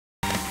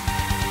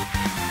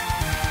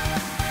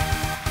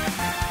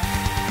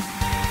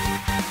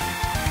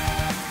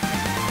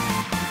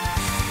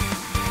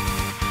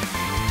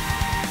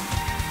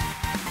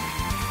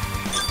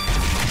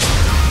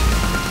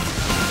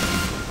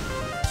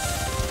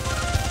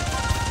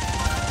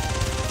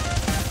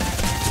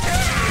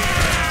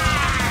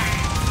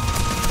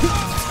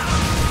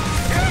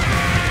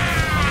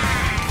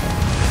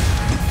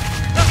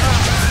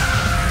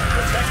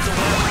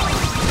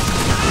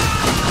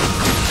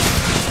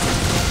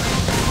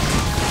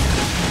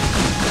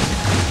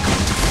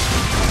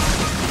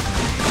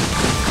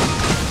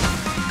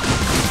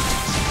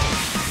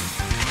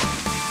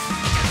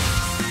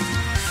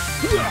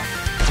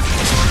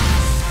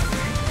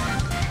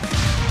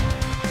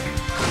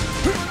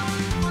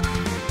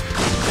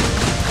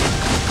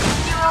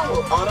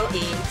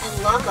auto-aim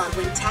and lock-on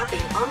when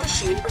tapping on the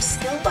shoot or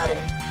skill button.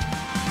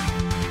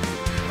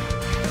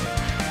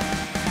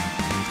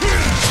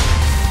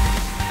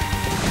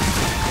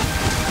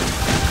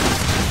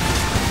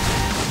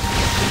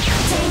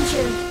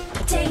 Danger!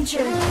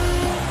 Danger!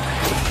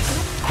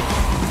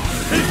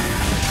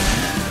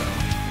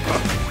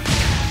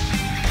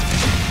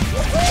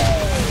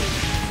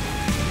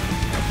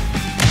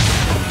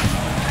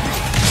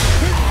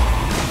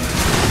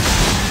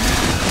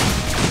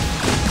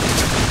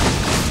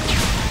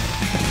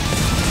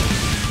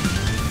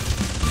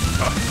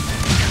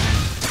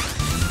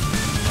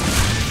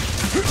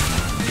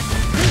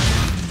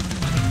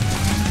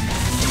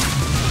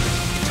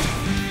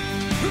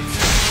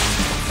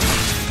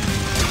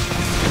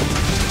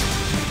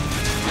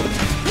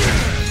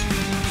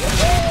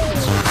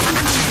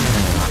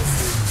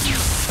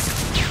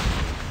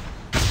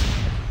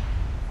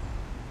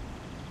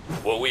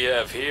 What we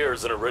have here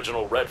is an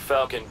original Red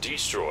Falcon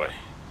destroy.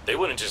 They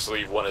wouldn't just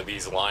leave one of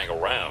these lying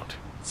around.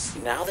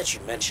 Now that you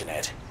mention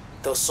it,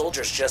 those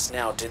soldiers just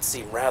now did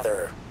seem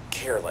rather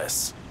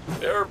careless.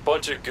 They're a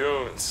bunch of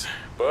goons,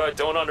 but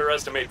don't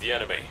underestimate the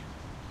enemy.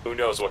 Who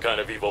knows what kind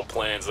of evil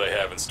plans they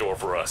have in store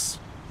for us.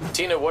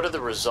 Tina, what are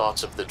the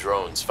results of the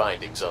drone's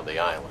findings on the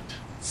island?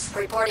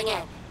 Reporting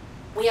in.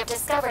 We have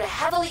discovered a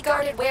heavily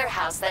guarded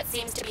warehouse that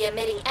seems to be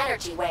emitting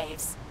energy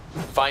waves.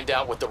 Find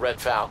out what the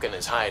Red Falcon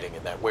is hiding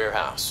in that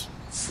warehouse.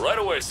 Right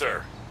away,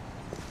 sir.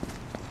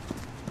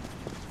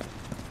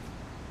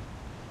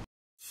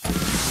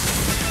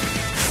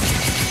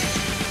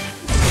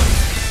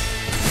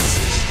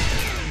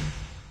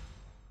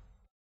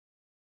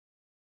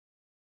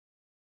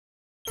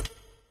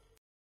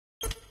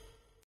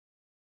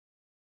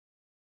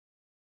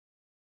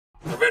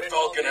 The Red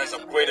Falcon has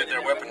upgraded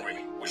their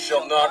weaponry. We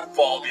shall not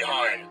fall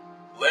behind.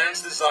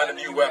 Lance designed a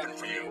new weapon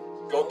for you.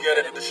 Go get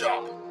it at the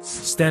shop.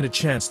 Stand a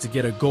chance to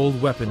get a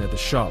gold weapon at the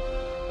shop.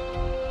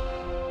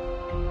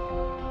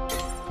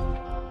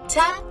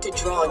 Tap to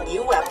draw a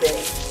new weapon.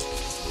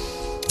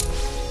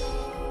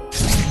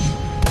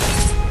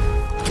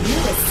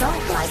 New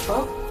assault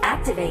rifle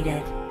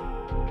activated.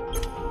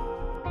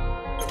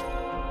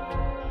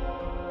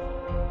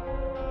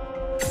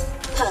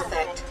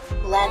 Perfect.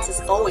 Lance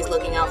is always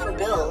looking out for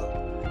Bill.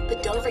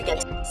 But don't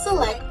forget to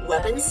select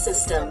Weapons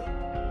System.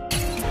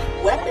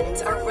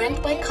 Weapons are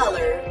ranked by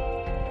color: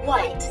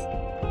 white,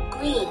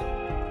 green,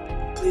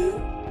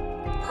 blue,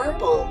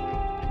 purple,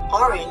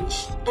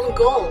 orange, and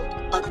gold.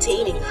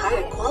 Obtaining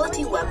higher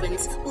quality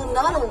weapons will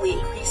not only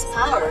increase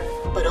power,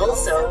 but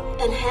also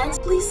enhance.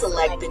 Please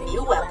select the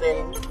new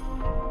weapon.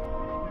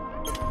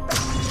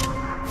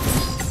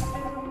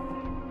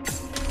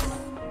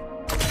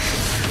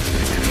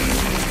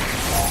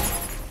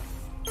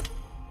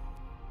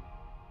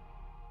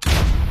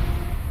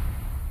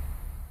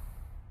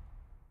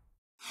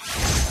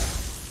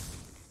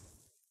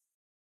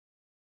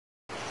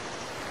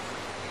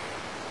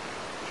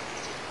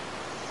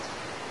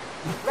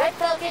 Red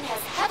Falcon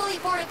has heavily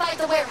fortified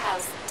the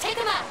warehouse. Take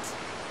them out!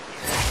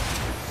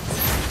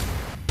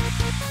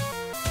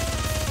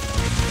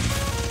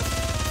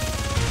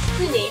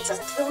 Grenades are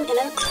thrown in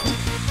an...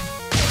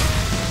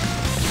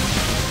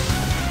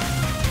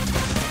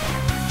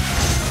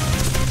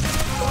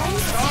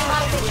 Your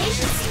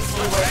modification seems to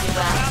be working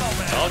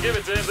well. I'll give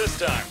it to him this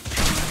time.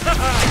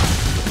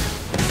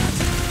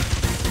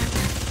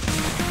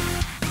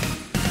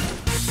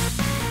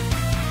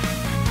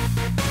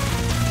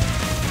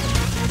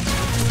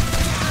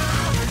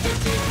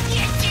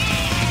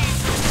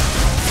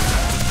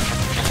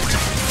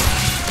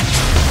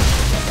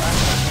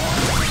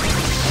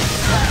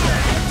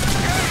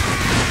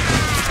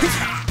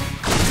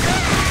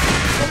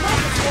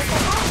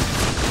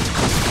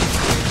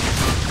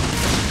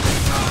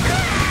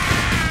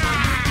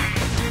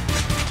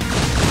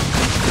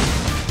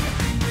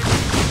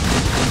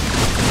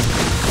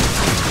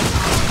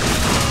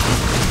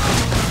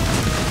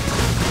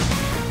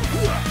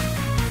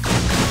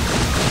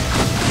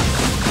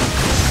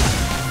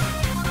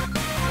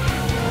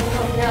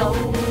 No,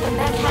 the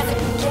mech hasn't.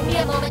 Give me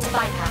a moment to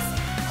bypass it.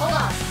 Hold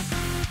on.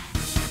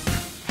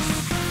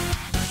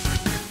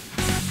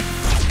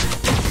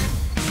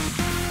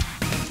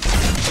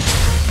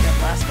 Can't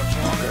last much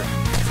longer.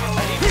 I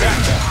need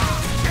backup.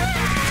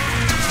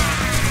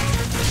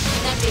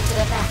 Connecting to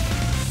the back.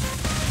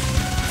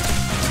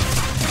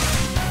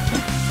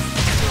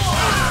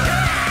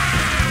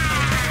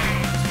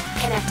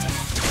 Connected.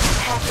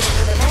 Hacking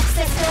into the mech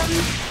system.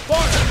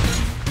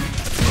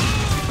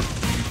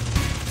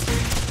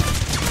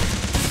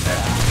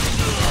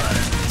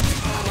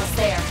 Almost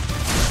there.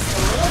 Just a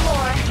little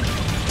more.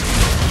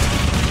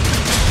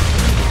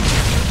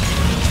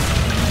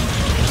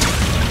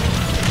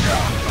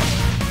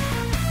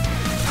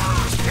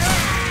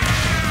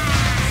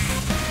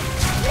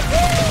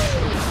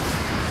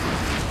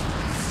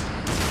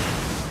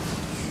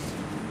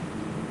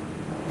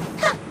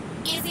 Huh,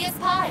 easy as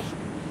pie.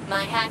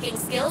 My hacking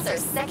skills are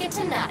second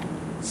to none.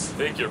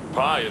 Think your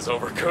pie is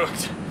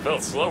overcooked.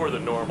 Felt slower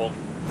than normal.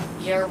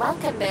 You're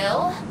welcome,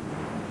 Bill.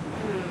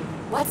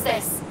 What's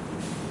this?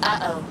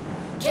 Uh-oh.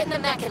 Get in the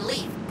mech and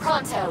leave,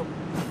 pronto.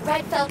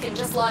 Red Falcon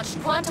just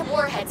launched quantum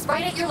warheads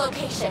right at your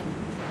location.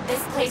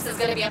 This place is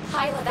gonna be a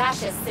pile of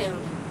ashes soon.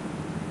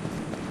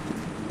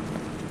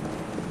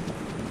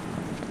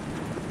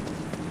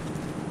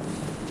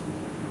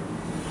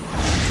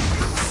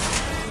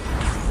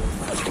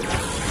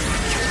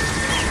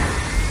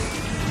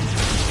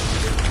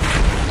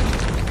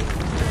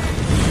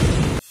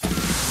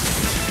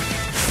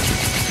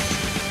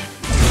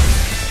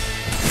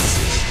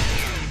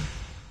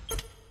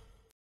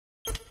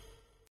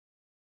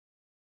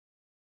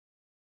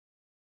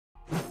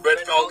 Red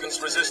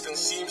Falcon's resistance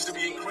seems to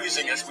be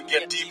increasing as we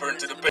get deeper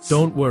into the base.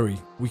 Don't worry,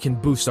 we can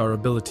boost our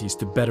abilities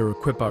to better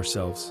equip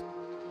ourselves.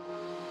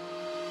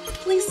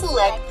 Please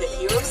select the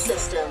hero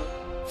system.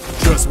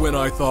 Just when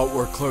I thought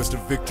we're close to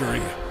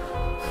victory,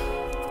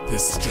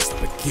 this is just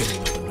the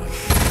beginning of the night.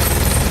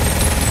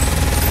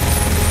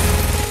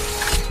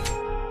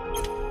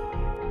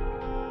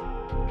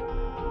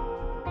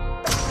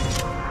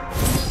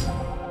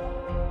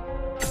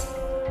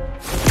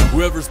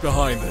 Whoever's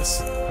behind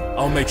this,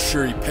 I'll make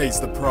sure he pays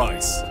the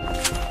price.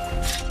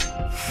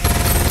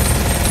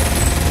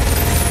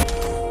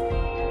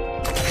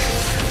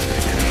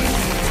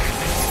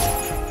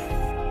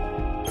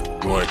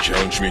 You wanna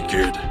challenge me,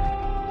 kid? I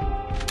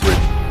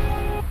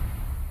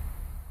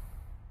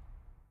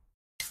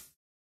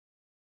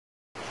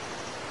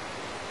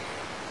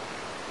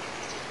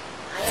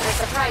have a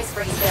surprise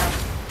for you, Bill.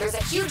 There's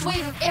a huge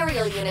wave of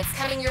aerial units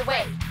coming your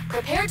way.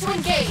 Prepare to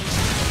engage.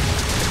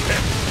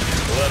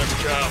 Let them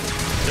come.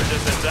 They're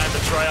just in time to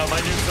try out my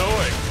new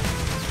toy.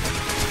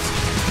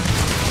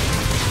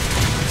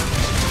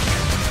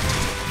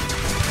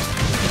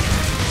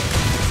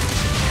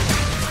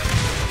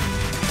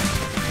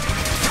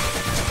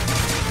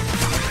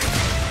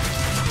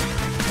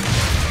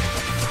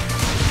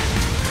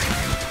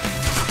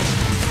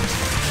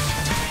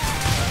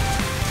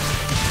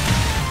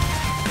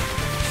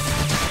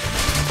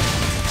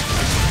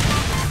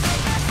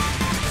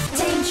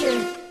 Danger!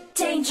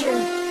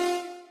 Danger!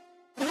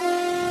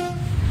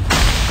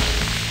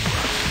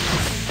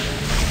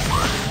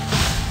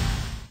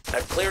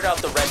 I've cleared out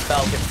the Red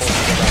Falcon forces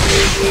around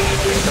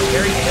here.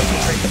 Preparing to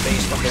infiltrate the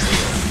base from the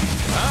rear.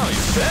 Wow,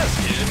 you're fast,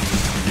 kid.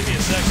 Give me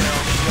a second,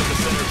 I'll meet you at the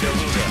center of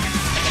Galuga.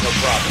 No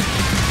problem.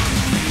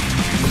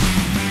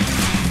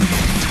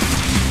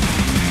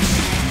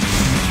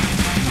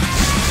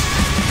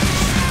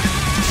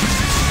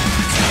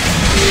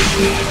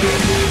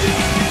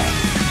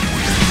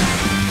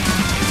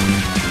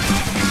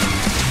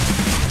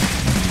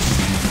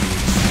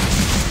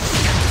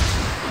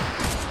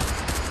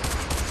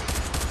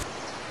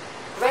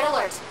 Red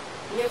alert!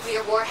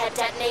 Nuclear warhead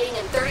detonating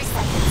in 30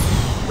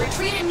 seconds.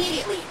 Retreat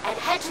immediately and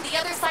head to the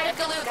other side of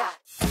Galuga.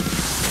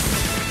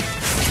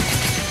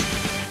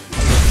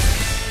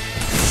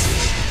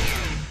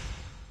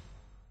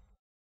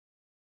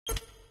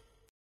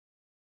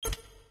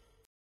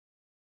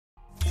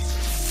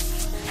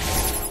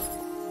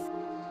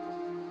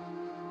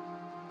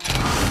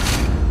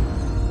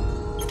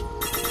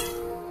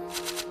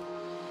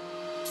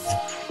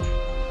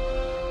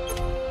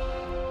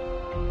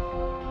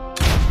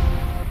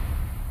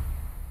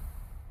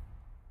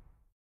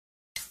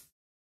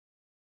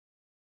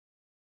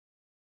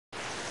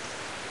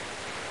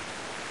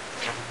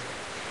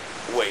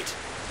 Wait,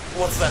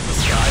 what's that in the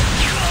sky?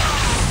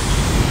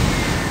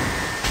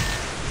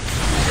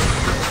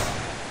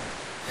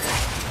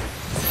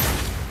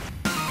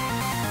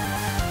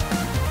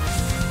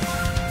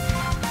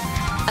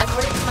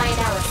 According to my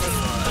analysis,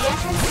 the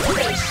entrance to the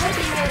base should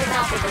be near the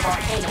mouth of the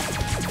volcano.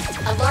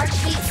 A large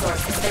heat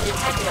source has been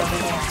detected over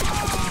there.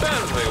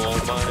 They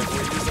won't mind if we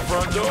use the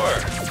front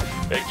door.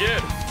 Hey,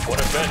 kid,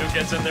 wanna bet who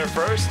gets in there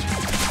first?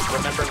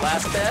 Remember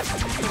last bet?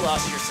 You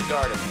lost your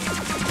cigar to me.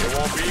 It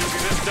won't be easy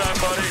this time,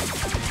 buddy.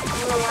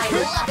 Oh, I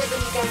love it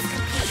when you guys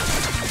compete.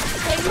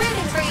 I'm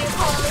rooting for you,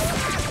 Paul.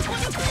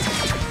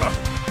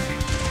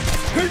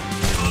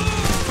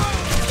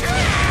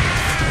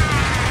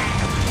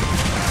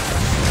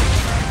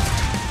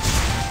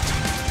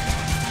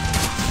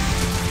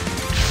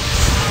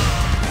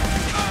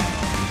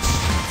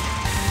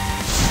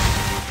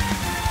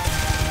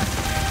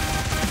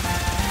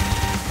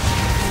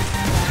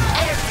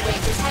 Energy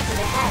wave detected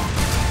ahead.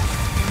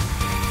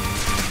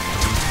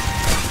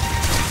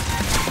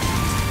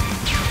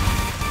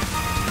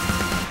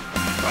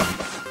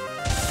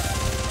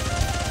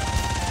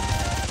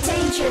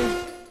 Danger!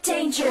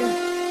 Danger!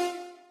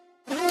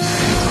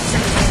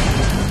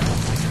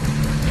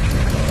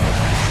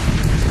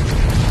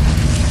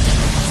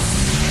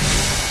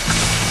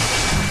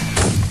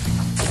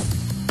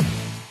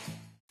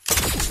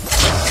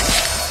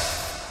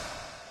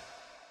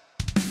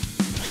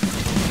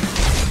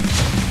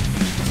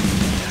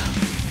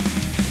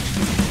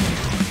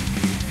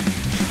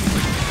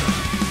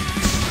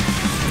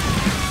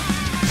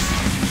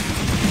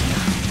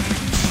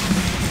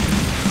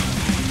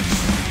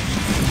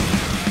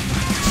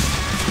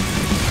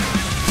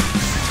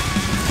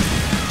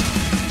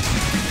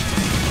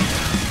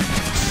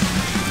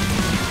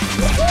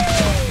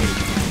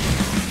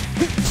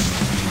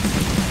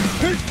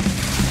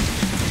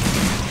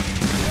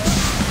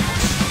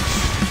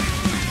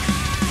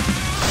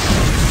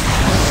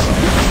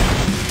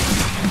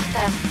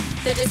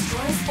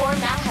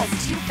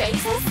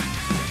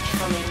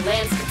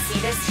 Lance could see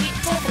this, she'd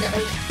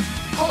definitely...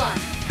 Hold on.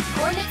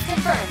 Coordinates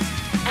confirmed.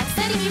 I'm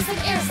sending you some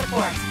air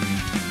support.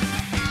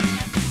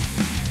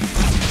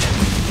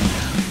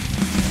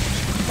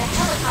 The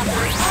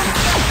helicopter is on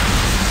its way.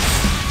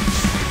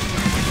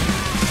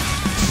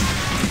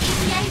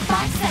 ETA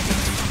 5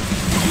 seconds.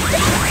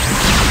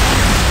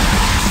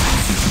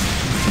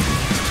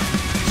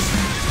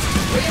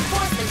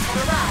 Reinforcements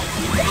have arrived.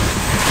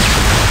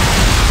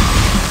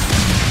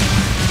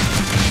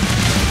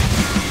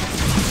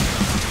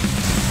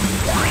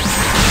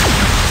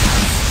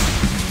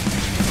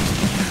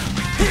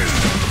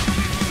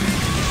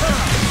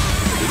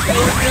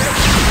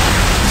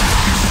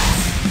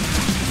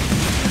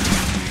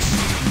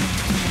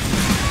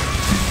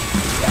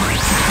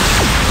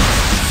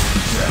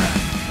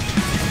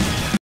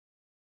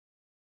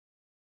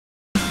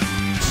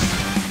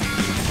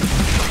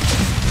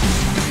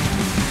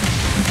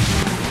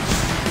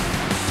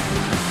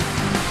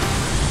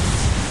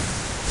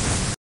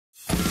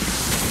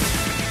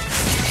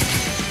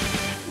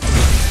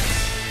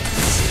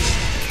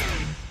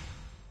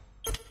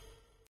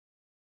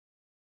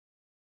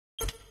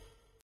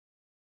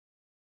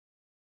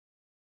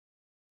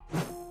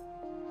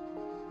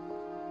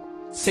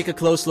 Take a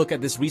close look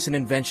at this recent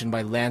invention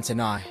by Lance and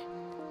I.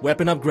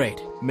 Weapon upgrade.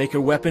 Make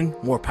your weapon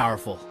more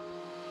powerful.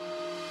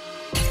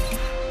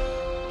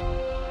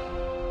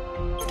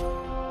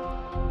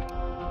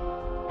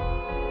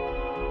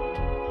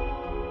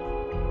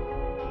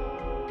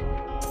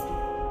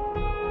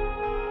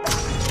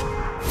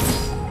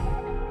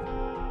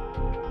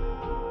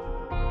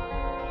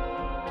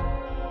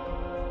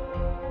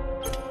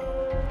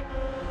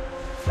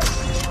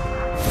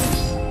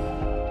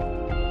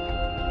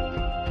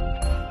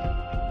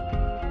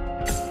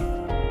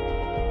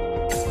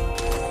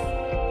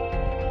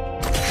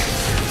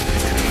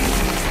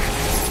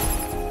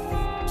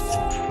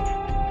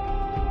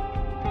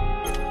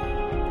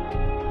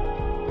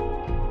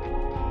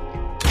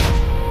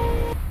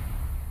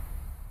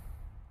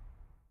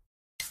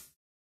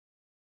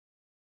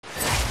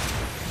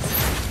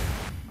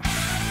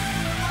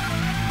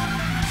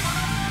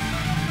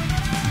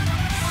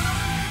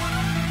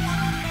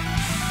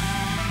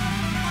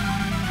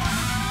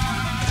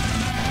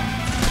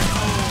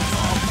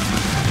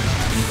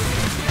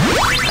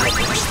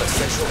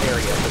 Central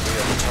area at the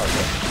rear of the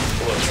target.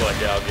 Looks like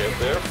I'll get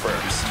there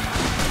first.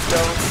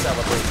 Don't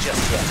celebrate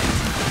just yet.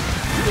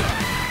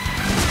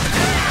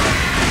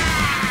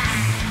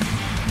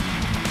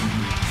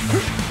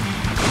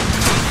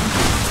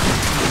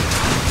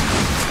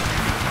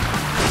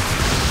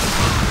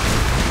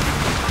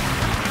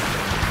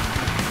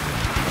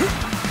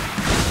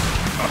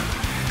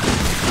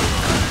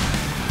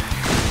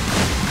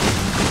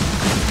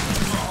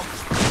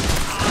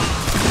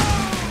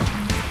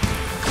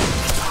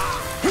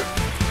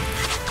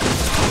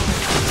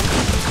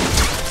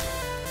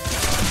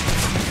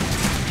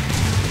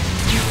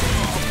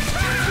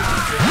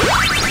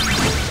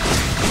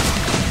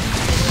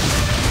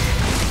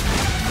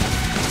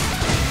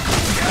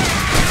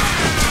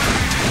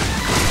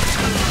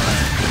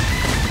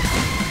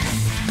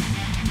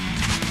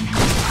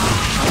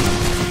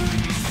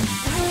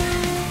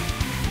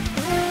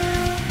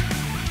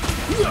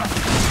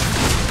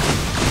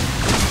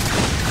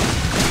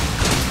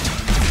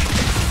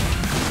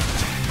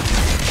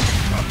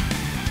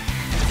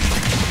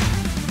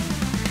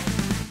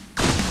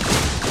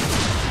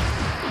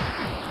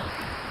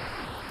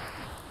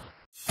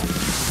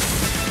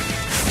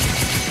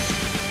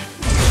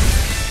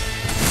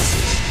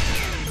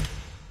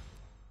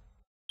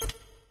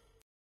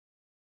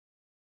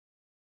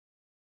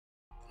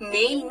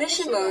 Main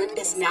mission mode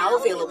is now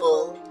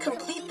available.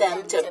 Complete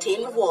them to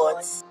obtain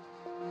rewards.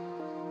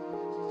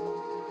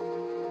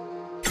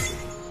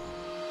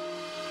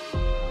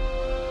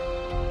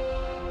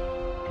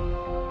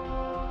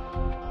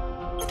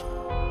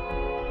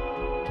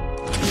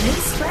 New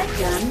spread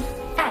gun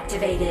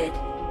activated.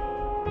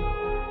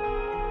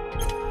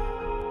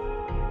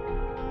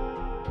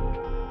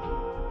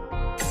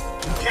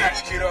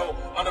 Catch, kiddo.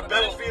 On the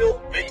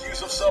battlefield, make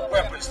use of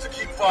sub-weapons to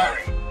keep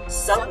firing.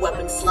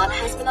 Sub-weapon slot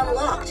has been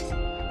unlocked.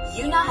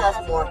 You now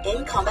have more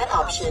in-combat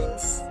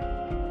options.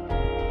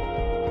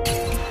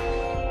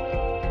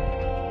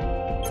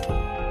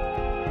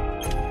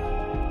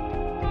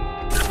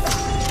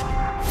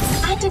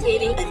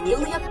 Activating a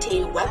newly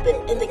obtained weapon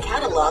in the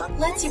catalog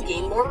lets you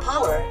gain more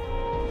power.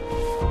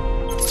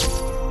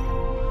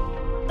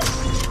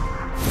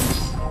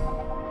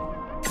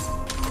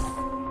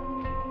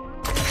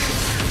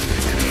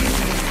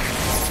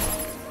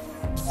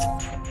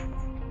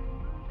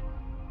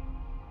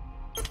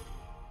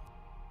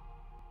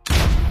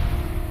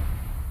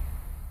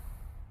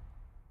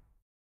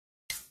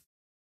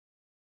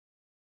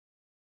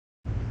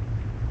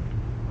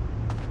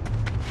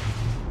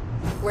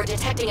 We're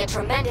detecting a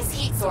tremendous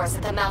heat source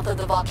at the mouth of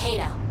the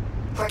volcano.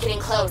 We're getting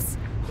close.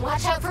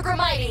 Watch out for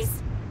Grimites!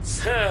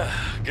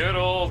 Good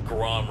old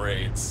Grom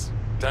raids.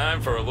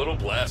 Time for a little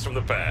blast from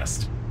the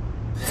past.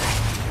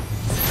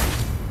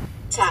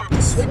 Tap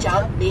to switch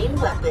out main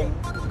weapon.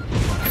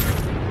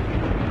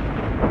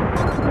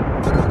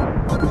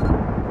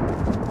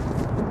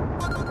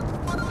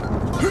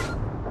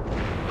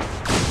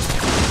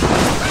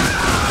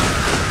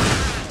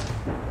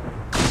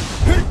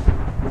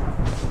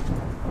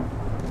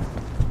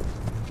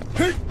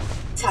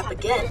 Tap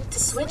again to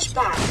switch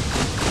back.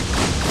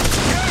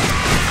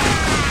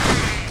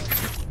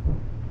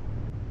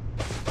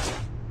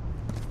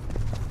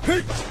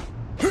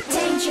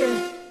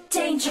 Danger!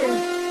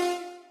 Danger!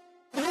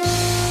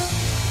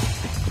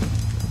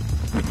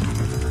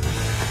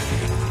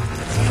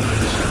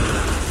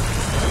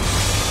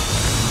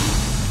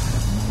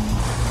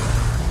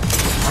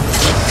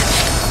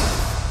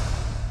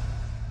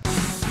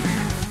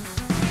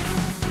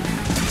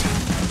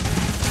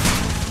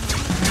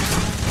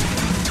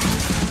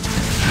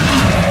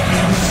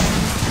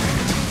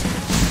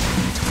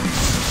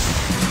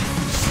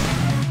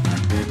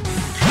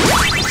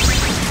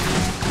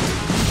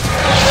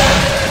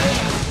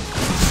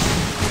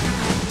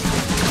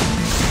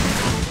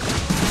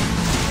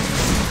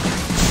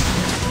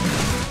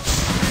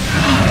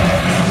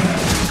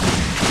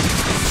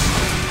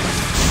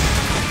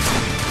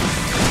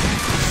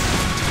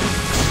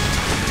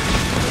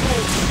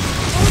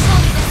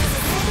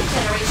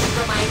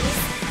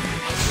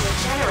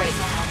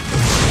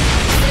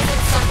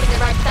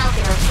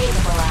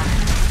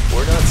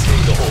 We're not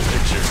seeing the whole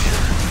picture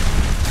here.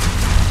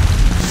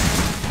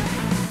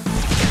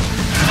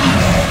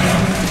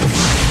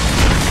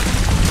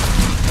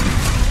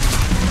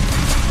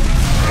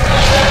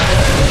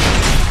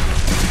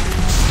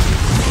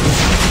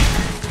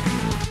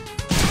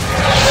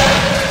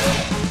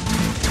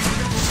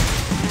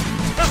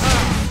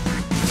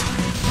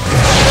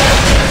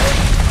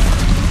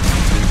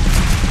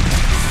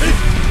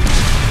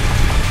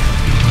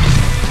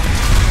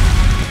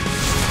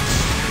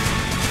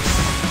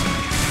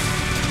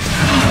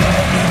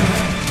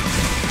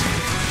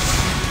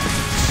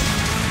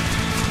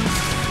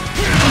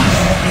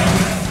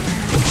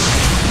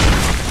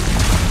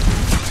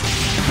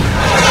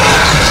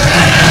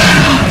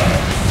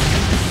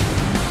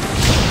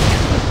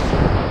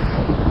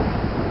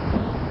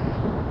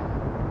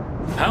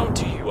 How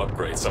do you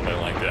upgrade something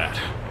like that?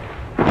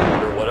 I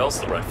wonder what else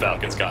the Red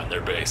Falcon's got in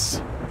their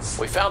base.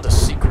 We found a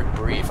secret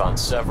brief on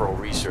several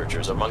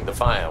researchers among the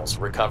files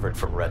recovered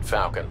from Red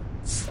Falcon.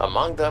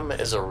 Among them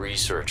is a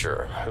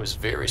researcher who's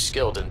very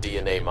skilled in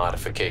DNA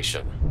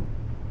modification.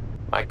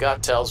 My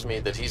gut tells me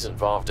that he's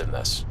involved in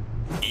this.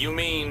 You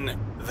mean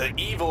the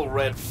evil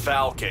Red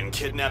Falcon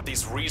kidnapped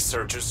these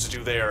researchers to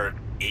do their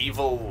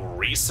evil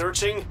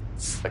researching?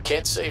 I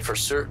can't say for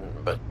certain,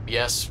 but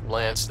yes,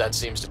 Lance, that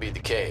seems to be the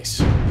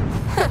case.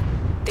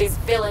 These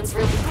villains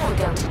really will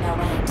go to no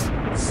end.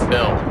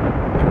 Bill,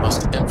 we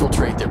must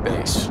infiltrate their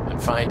base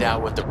and find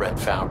out what the Red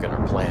Falcon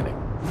are planning.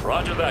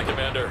 Roger that,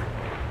 Commander.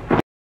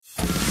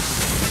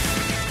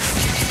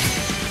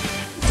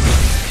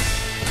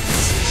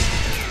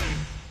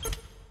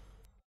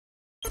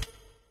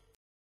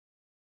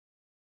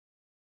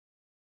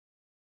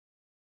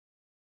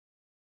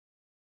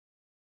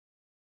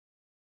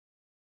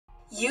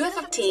 You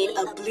have obtained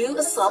a blue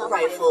assault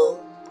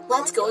rifle.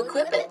 Let's go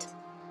equip it.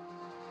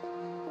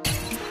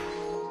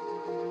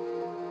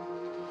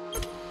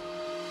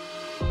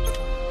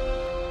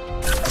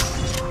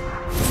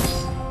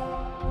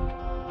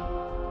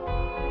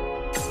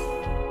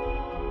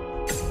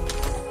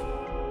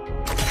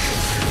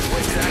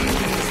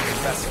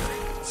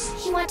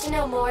 You want to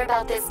know more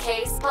about this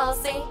case,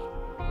 Palsy?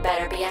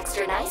 Better be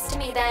extra nice to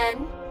me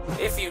then.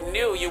 If you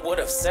knew, you would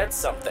have said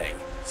something.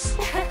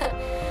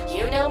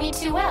 You know me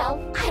too well.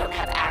 I don't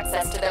have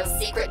access to those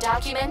secret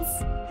documents.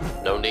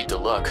 No need to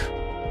look.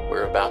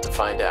 We're about to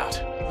find out.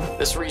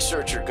 This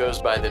researcher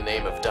goes by the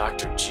name of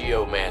Dr.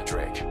 Geo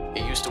Mandrake.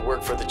 He used to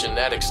work for the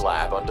genetics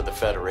lab under the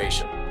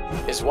Federation.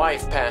 His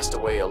wife passed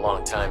away a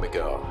long time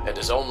ago, and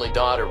his only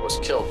daughter was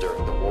killed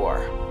during the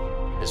war.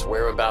 His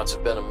whereabouts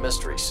have been a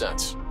mystery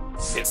since.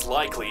 It's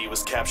likely he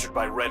was captured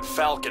by Red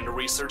Falcon to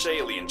research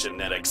alien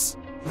genetics.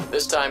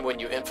 This time when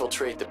you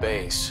infiltrate the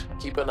base,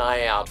 keep an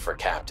eye out for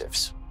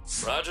captives.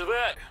 Roger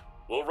that.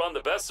 We'll run the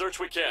best search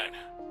we can.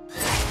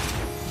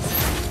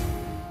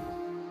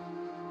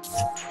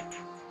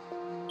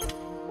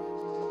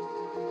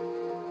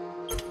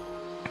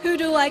 Who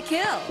do I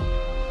kill?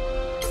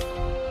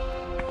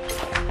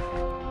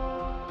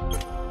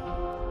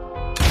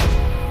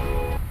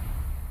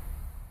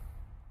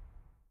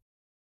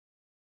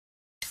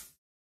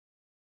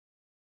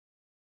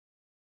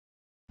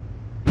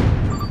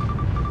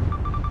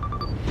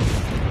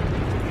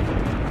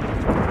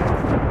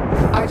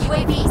 Our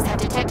UAVs have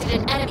detected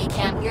an enemy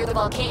camp near the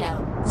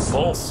volcano.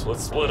 Pulse,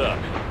 let's split up.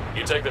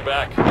 You take the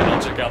back, and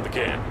I'll check out the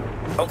camp.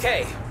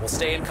 Okay, we'll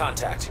stay in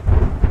contact.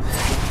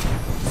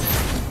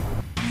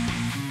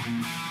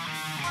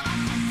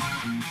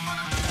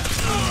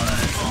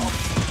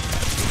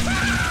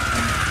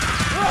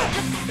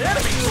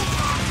 Enemy!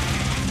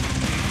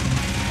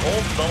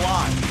 Hold the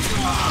line.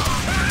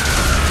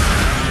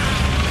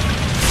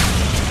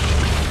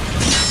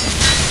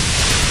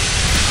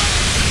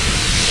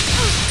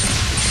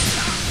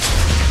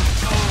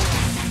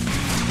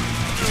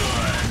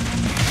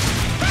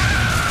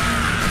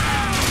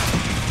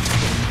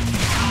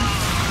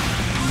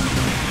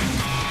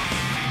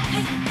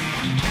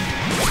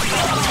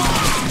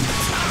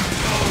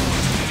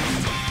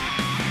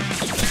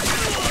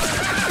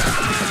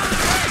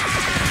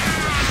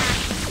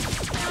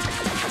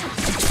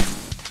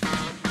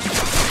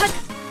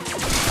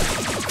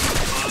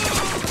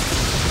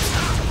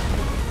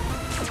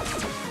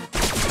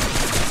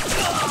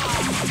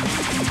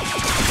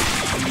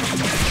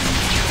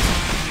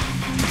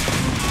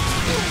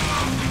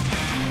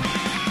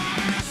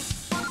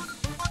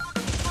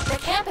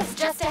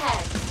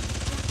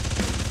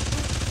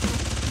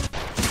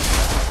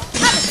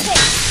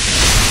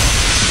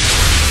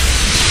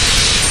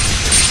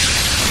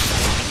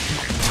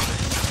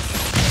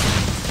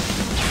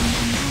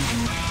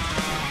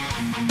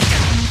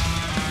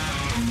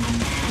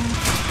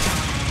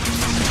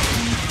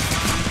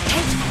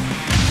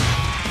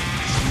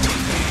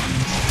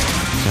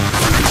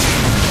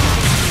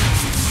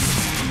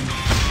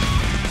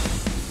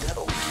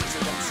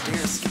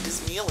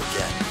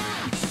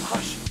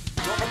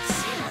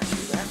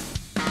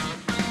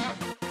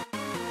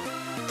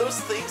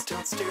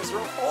 downstairs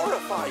are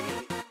horrifying.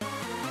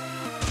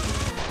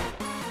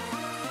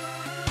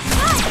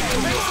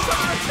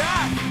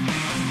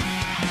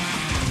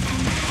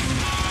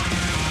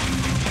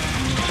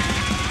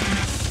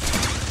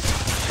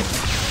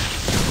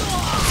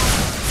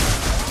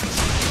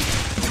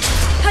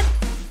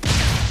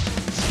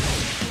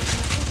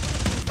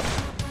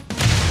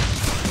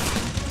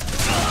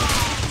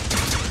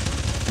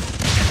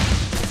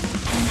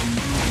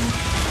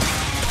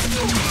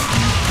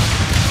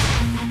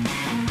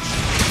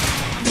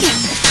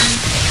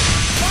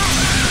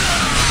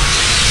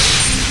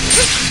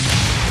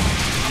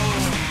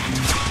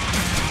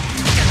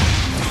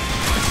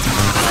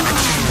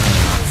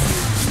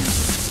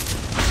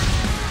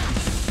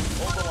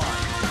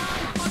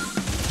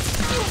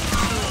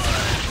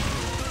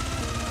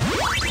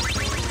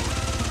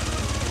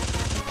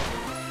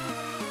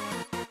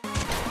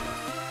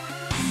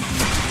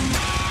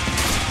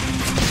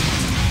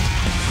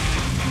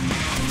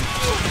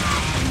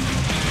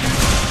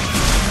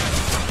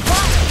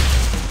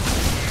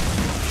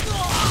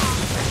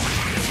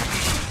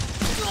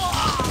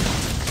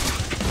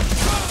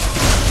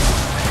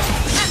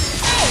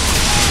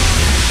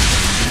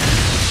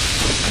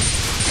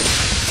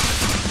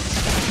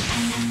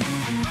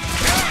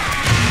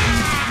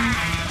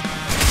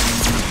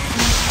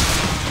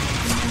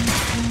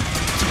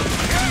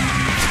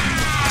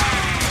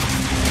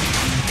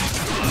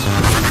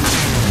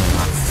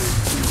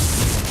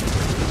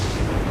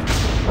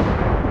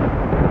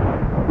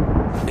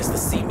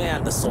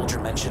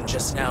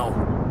 Just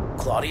now,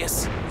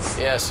 Claudius?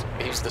 Yes,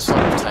 he's the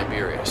son of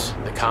Tiberius,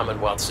 the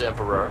Commonwealth's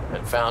emperor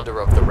and founder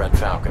of the Red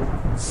Falcon.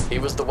 He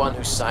was the one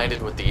who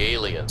sided with the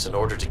aliens in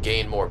order to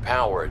gain more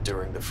power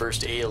during the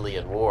first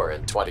Alien War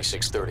in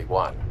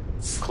 2631.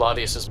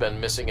 Claudius has been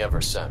missing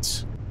ever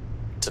since.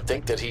 To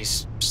think that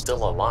he's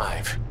still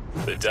alive.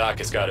 The dock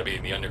has got to be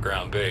in the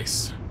underground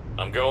base.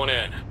 I'm going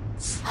in.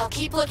 I'll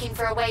keep looking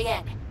for a way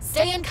in.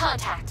 Stay in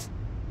contact.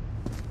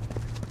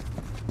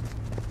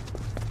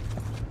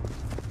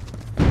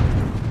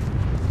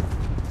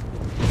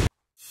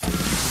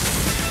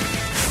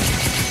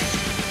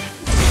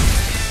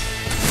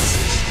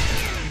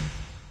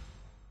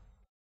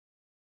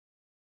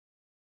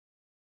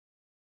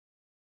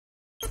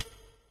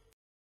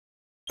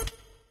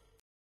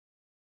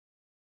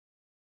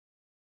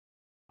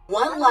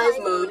 One live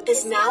mode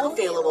is now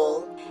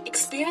available.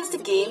 Experience the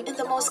game in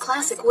the most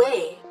classic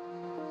way.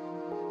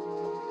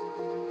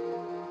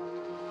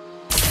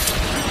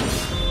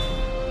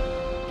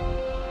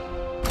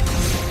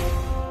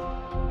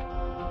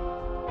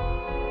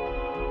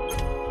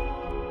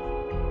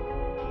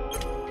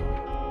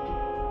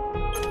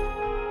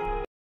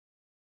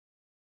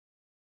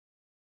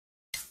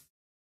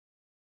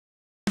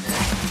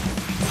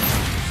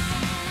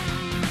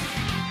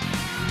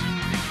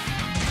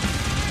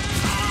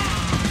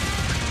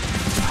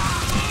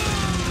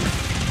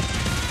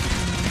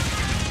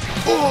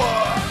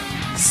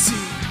 See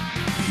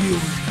you in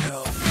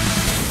hell.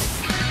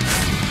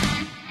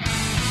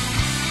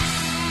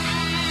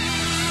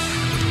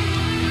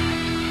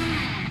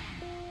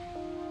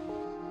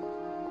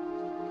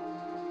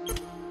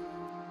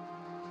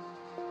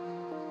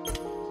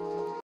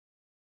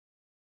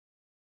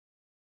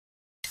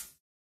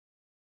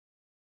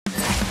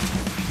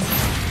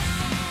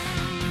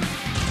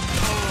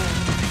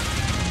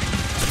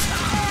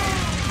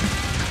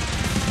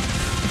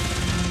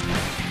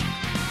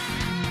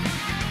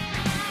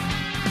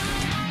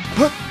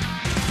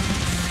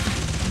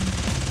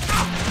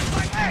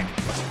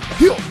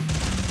 Heal!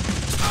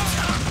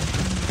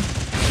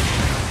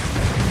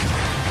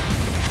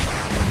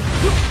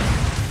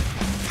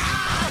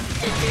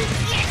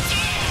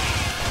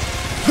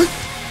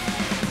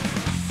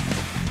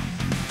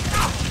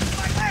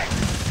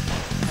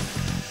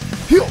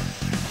 Heal!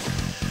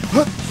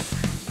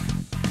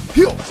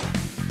 Heal!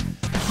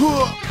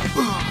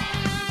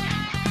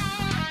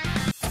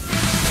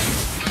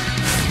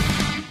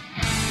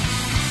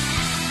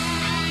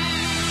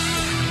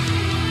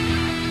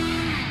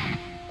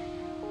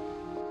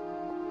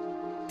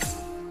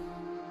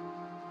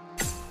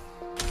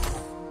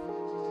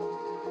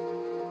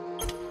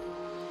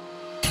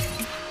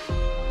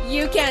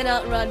 You can't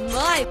outrun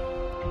my...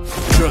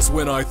 Just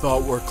when I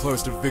thought we're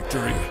close to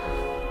victory,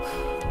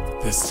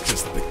 this is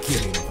just the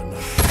beginning of a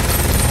night.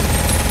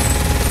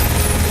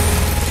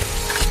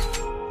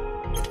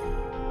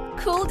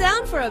 Cool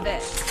down for a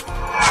bit.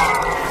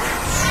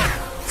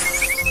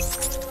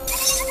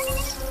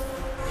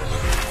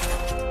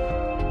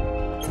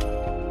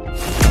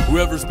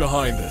 Whoever's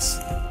behind this,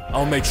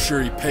 I'll make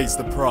sure he pays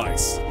the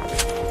price.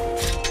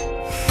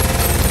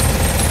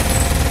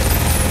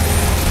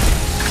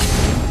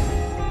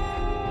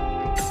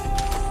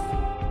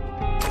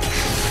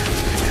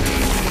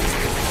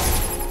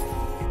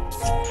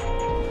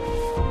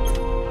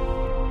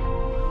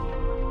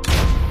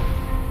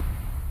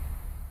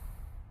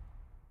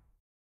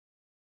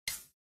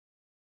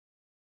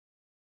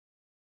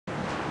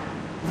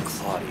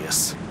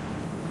 Claudius.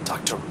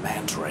 Dr.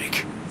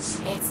 Mandrake.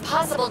 It's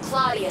possible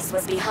Claudius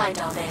was behind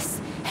all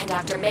this. and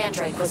Dr.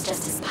 Mandrake was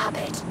just his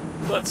puppet.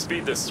 Let's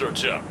speed this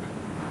search up.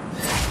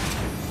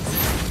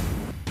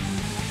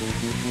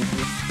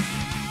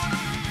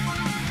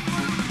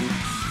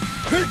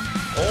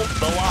 Hold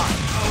the line.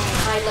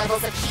 High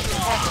levels of heat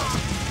detected.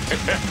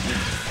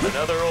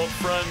 Another old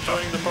friend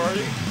joining the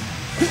party?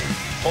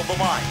 Hold the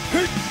line.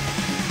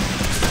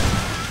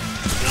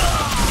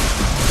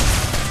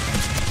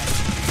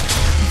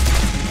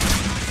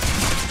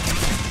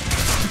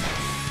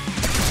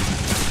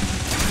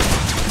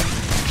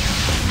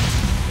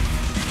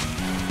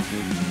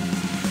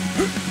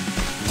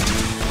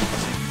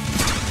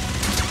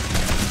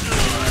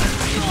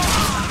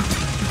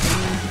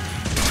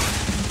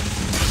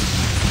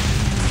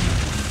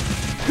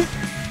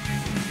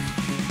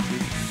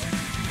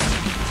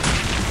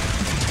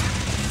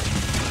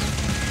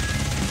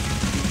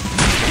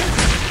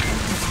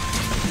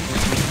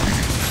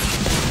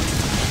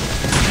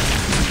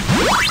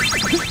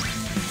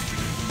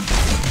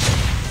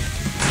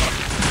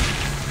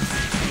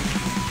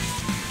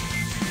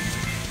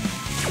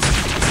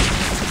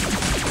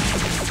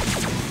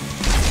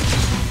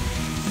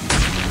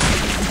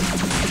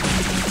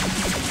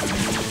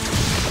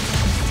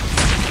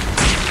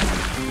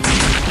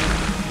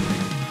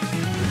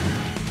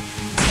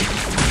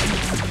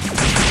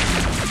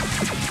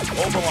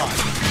 Hold the line.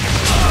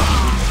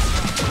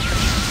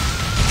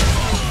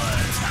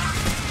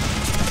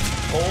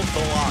 Hold the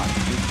line.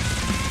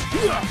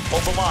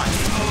 Hold the line.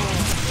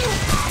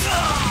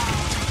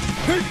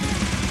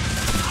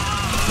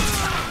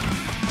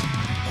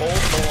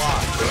 Hold the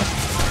line.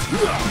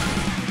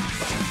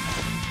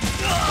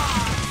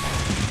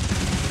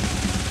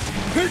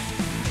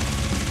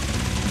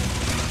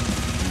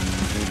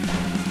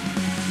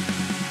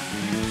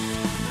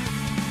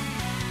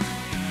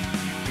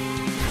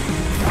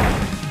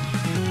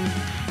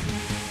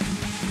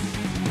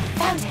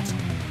 Found it.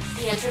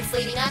 The entrance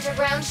leading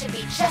underground should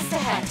be just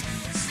ahead.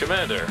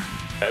 Commander,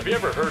 have you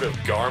ever heard of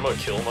Garma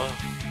Kilma?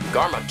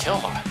 Garma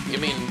Kilma? You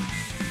mean...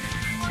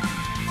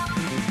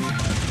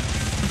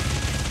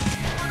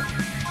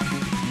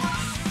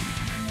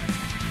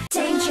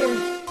 Danger!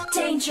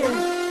 Danger!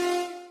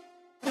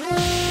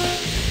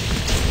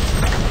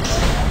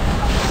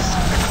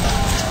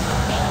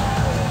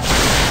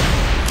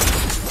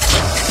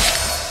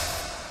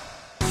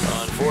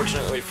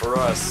 Unfortunately for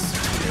us,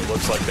 it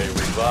looks like they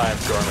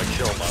revived Garma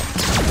Kilma.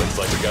 Looks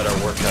like we got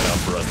our work cut out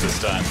for us this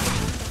time.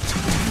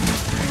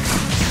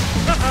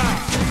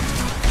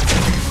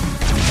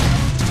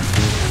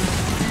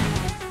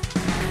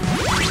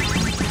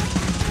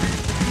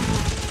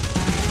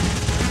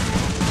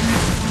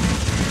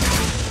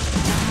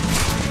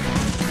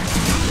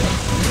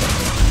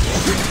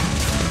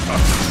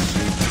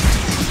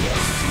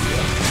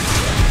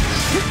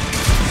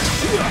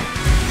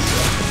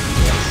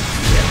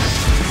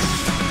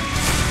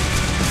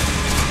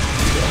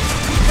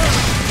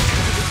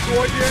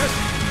 Destroyed yet?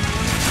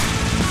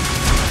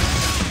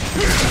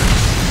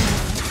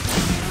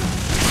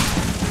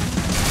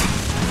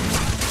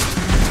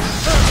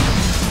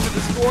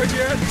 Destroyed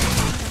yet?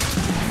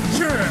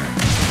 Sure.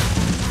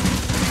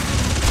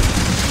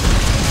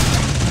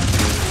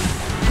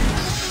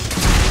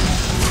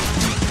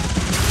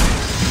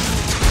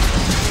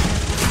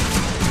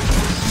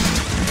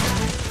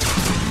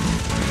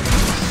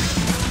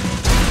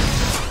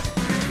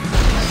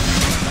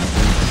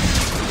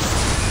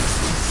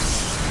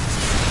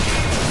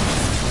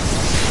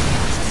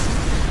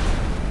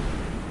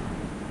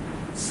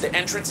 The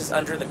entrance is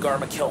under the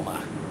Garma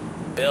Kilma.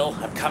 Bill,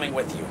 I'm coming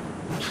with you.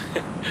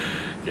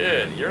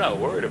 Good, you're not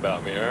worried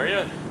about me, are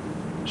you?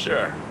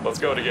 Sure, let's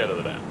go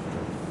together then.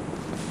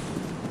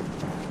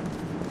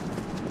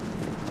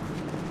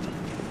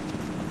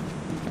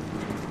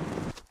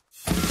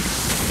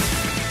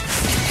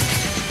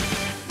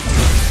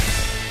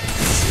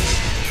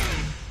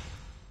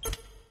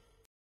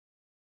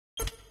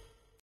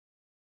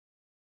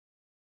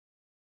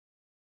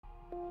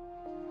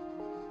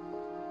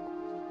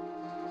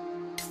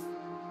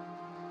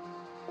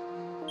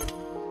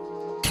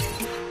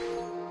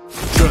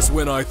 Just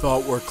when I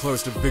thought we're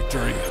close to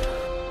victory.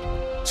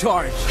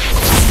 Charge!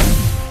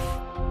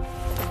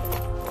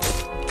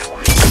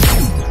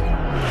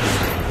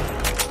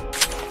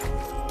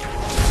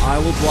 I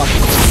will block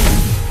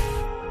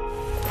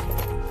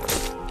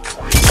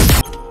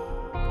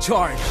you.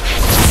 Charge!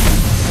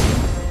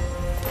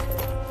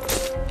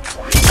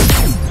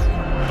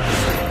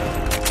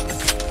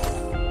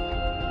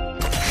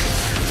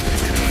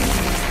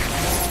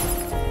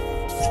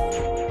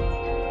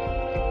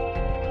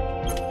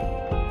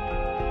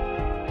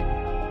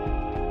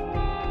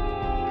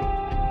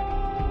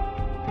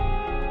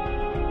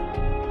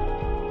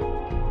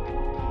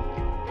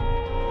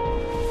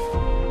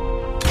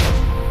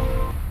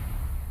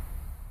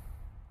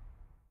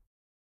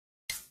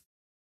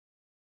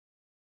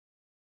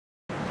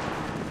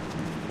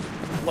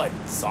 What,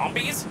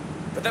 zombies?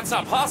 But that's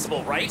not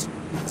possible, right?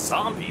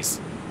 Zombies?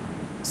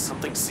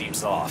 Something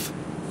seems off.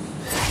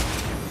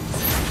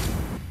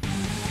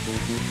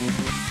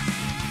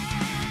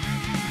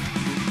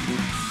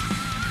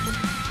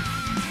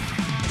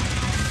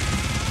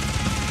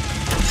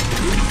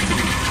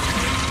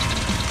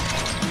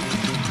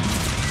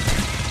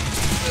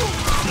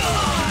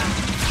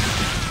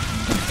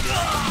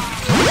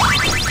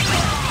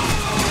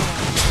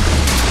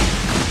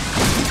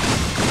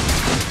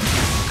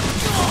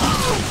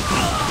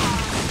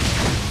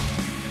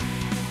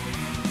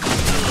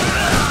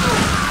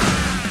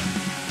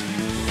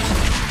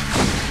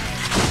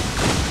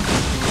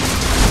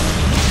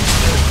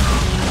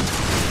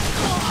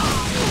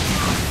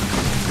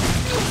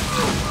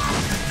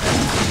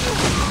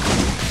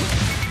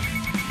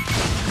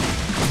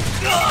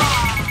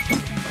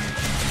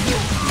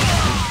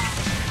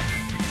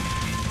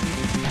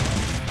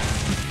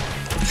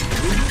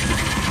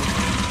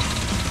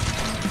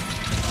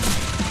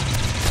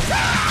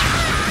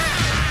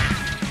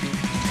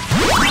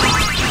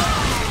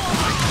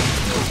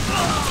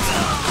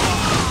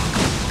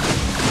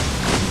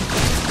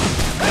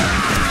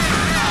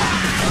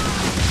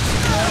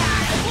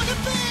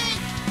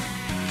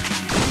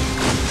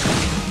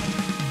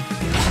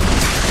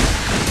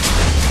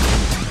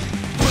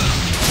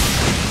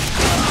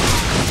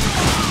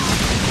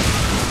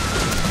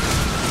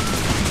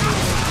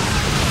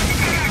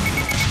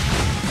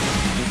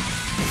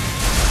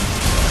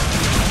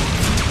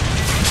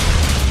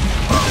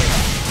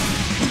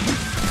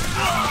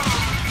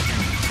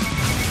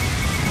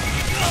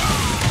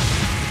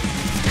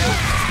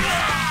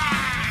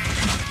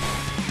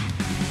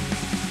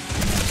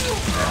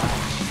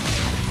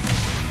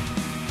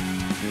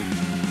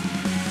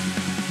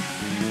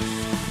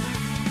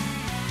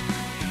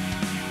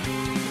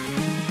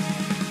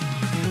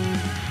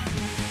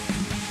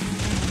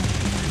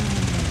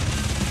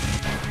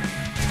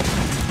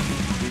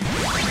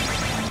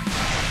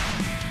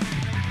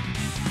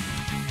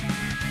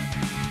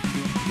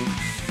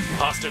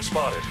 Hostage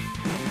spotted.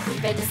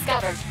 We've been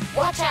discovered.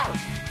 Watch out!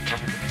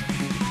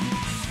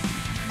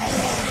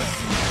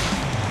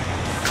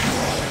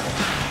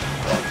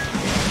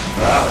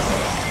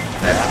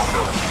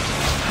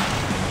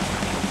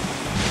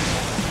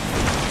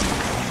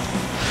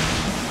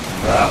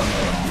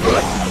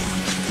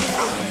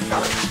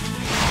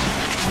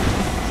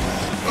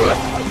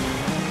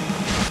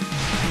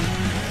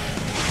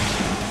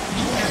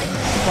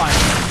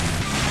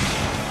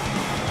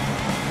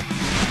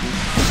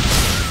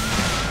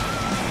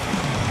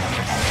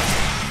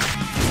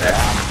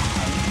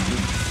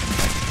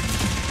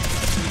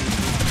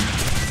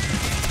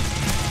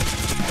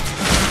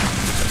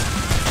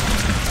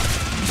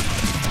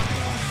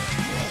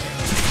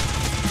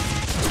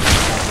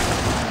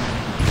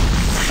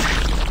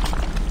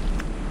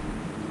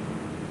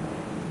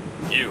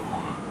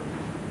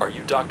 Are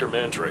you Dr.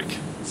 Mandrake?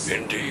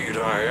 Indeed,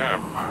 I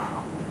am.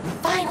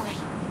 Finally!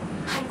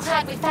 I'm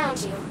glad we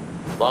found you.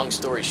 Long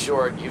story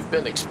short, you've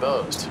been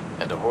exposed,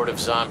 and a horde of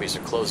zombies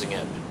are closing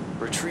in.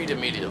 Retreat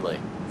immediately.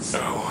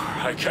 No,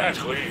 I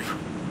can't leave.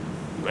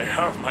 They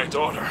have my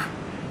daughter.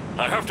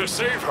 I have to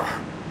save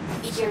her.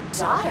 Your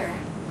daughter?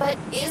 But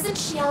isn't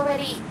she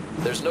already...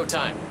 There's no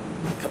time.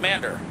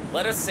 Commander,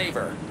 let us save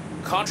her.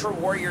 Contra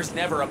warriors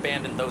never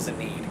abandon those in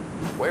need.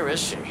 Where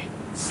is she?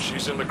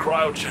 She's in the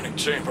cryogenic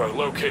chamber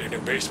located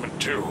in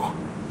basement 2.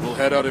 We'll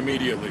head out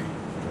immediately.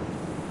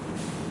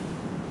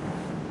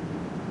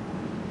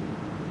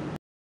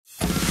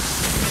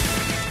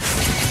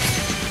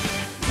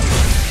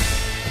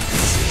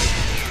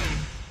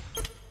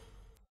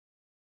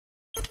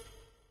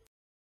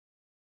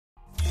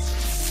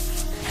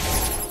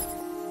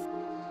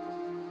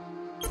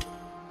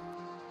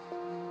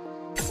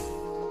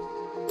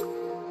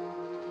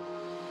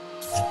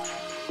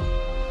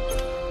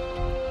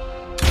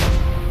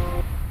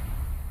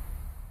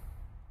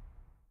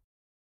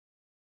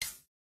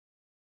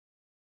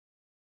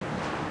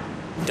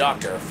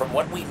 Doctor, from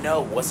what we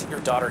know, wasn't your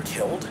daughter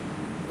killed?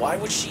 Why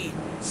would she...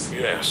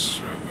 Yes.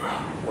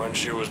 When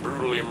she was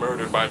brutally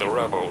murdered by the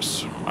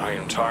rebels, my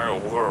entire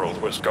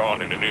world was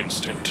gone in an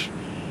instant.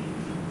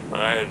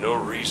 I had no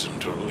reason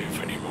to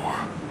live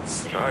anymore.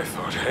 But I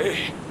thought,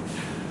 hey,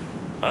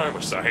 I'm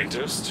a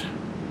scientist.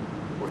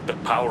 With the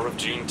power of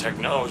gene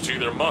technology,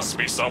 there must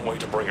be some way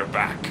to bring her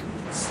back.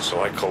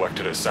 So I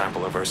collected a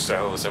sample of her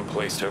cells and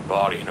placed her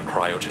body in a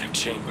cryogenic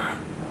chamber.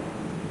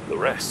 The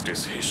rest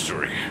is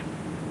history.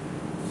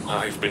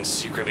 I've been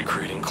secretly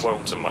creating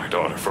clones of my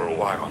daughter for a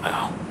while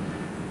now.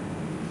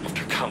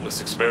 After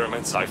countless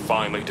experiments, I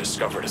finally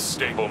discovered a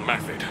stable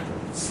method.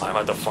 I'm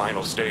at the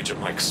final stage of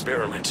my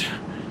experiment.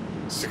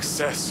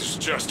 Success is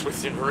just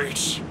within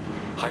reach.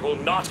 I will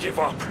not give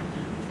up.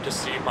 To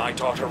see my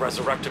daughter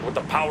resurrected with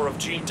the power of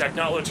gene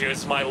technology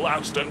is my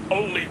last and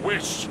only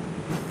wish.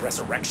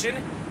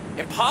 Resurrection?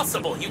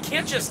 Impossible! You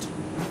can't just...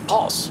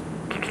 Pulse.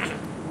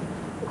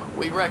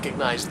 We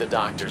recognize the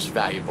doctor's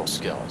valuable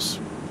skills.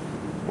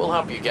 We'll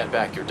help you get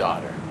back your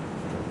daughter.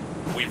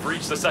 We've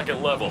reached the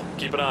 2nd level.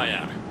 Keep an eye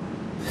out.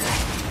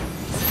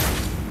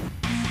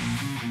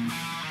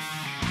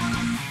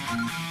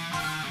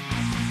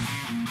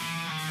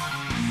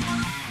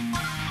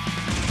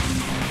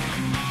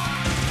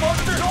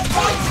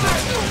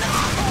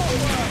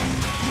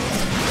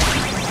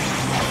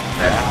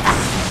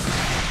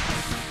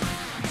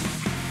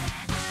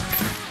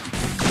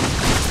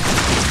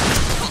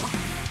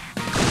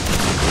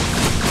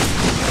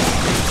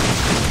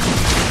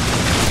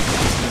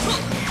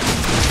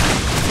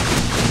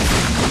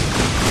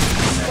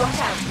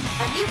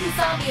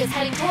 Zombie is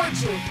heading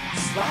towards you.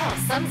 Wow,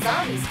 some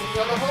zombies can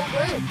heal the whole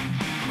group.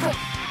 Quick,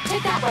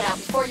 take that one out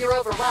before you're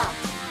overwhelmed.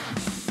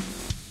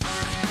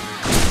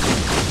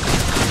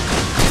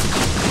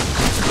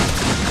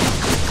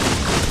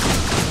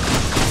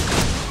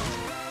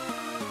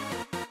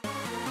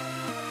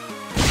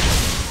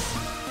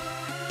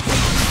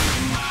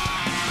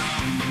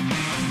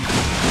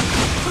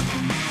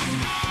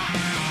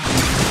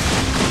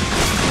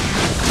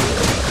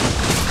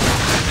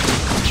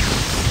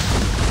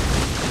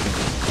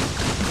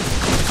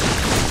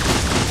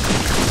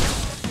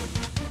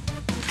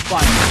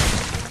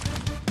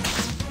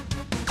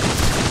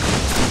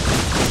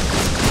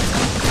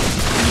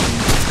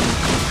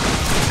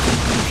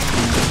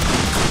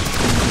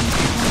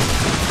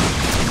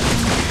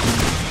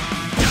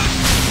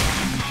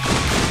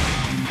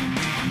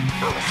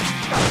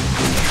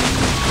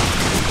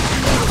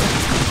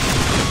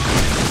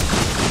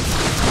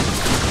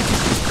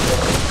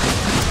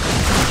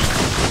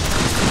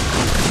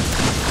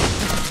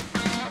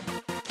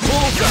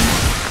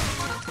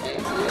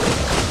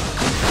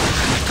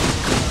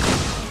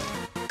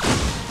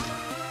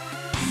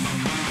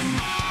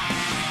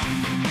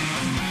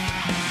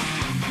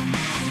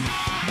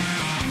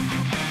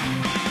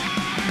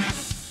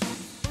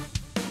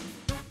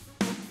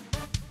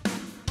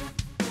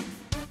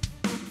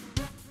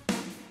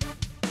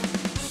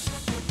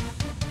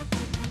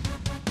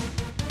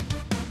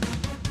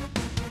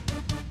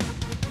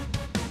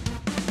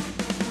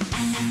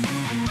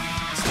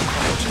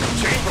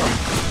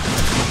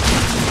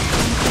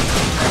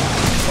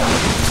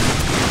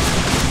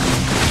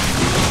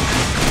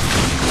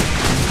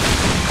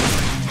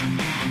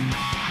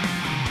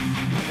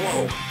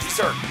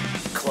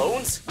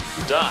 Clones?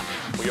 Doc,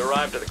 we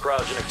arrived at the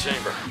cryogenic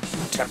chamber.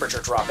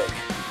 Temperature dropping.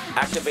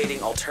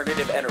 Activating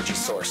alternative energy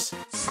source.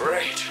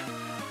 Great.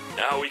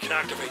 Now we can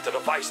activate the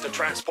device to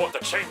transport the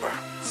chamber.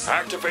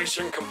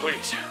 Activation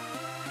complete.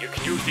 You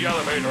can use the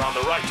elevator on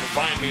the right to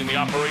find me in the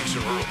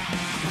operation room.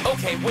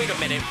 Okay, wait a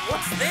minute.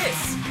 What's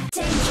this?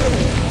 Danger!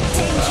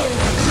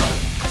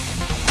 Danger!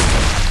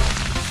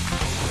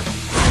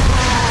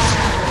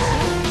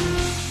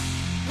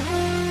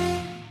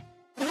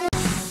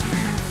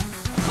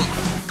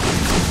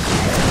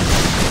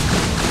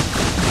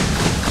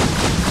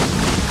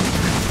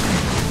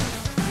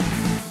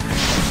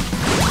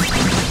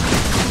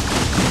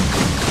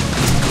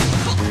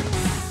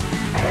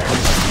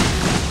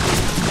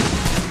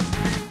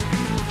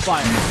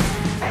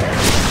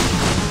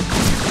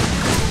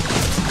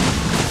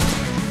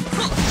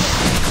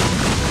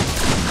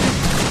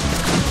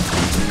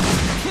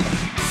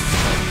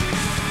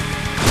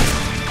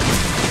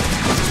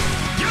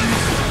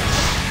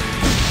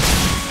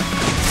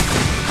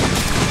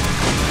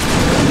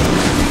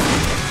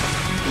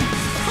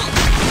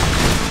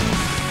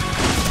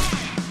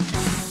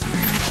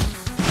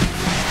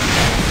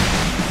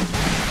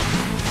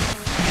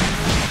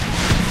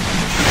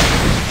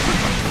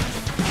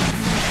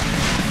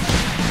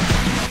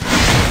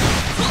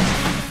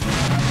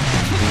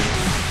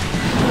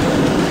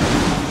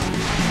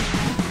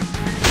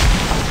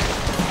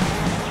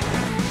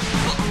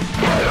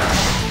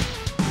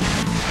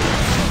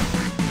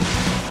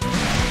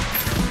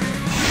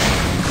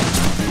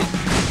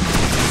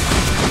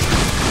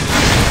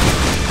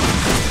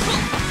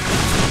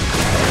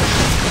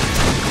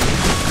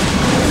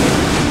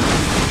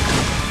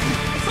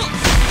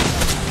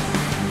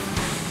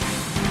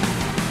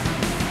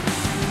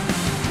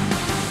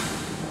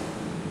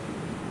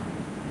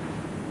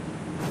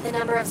 The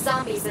number of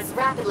zombies is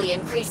rapidly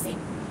increasing.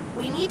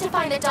 We need to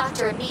find the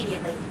doctor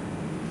immediately.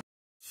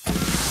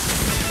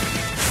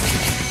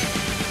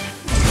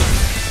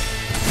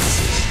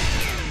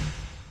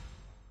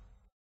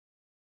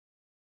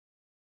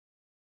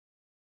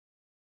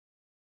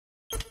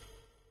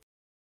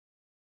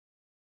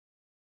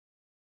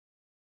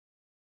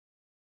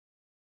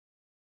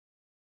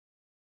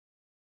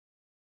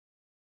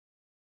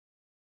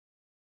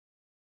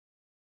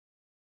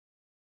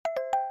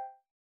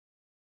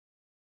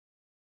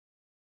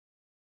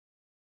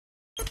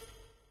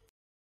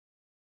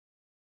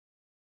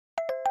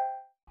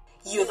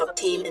 You've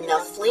obtained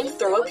enough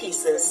flamethrower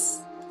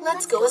pieces.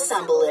 Let's go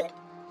assemble it.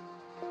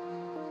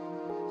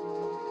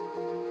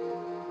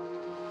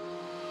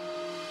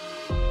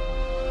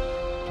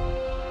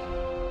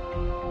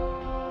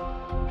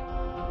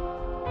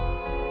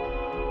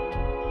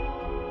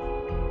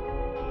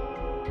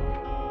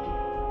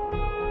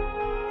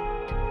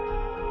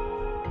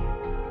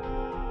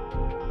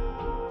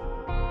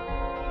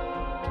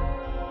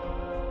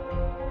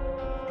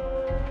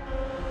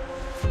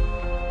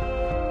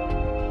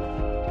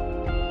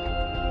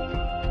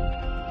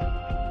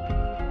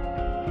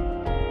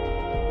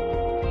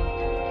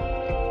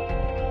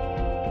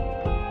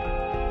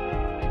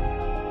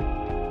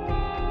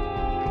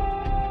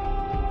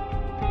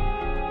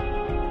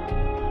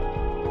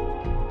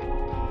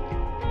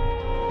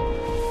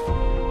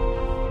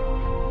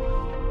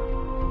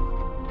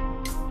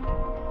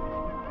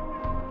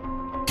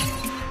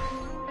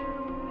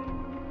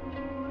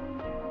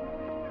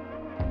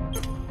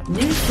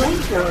 New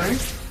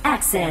flamethrowers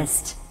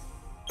accessed.